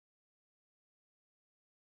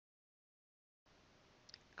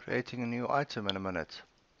Creating a new item in a minute.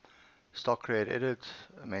 Stock create edit,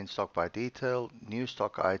 main stock by detail, new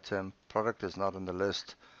stock item, product is not on the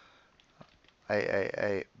list.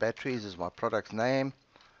 AAA batteries is my product name.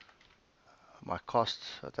 My cost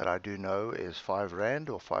that I do know is 5 Rand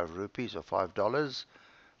or 5 rupees or $5.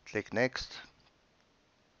 Click next.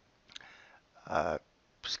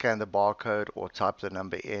 Scan the barcode or type the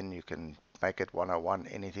number in. You can make it 101,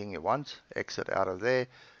 anything you want. Exit out of there.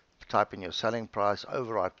 Type in your selling price,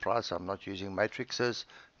 override price. I'm not using matrices.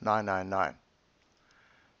 999.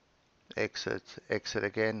 Exit, exit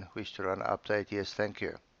again. Wish to run update? Yes, thank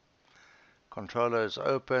you. Controller is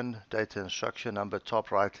open. Data instruction number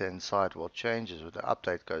top right hand side will change as the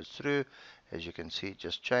update goes through. As you can see,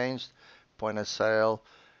 just changed. Point of sale.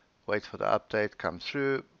 Wait for the update come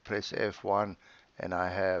through. Press F1 and I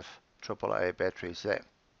have AAA batteries there.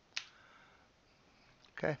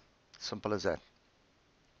 Okay, simple as that.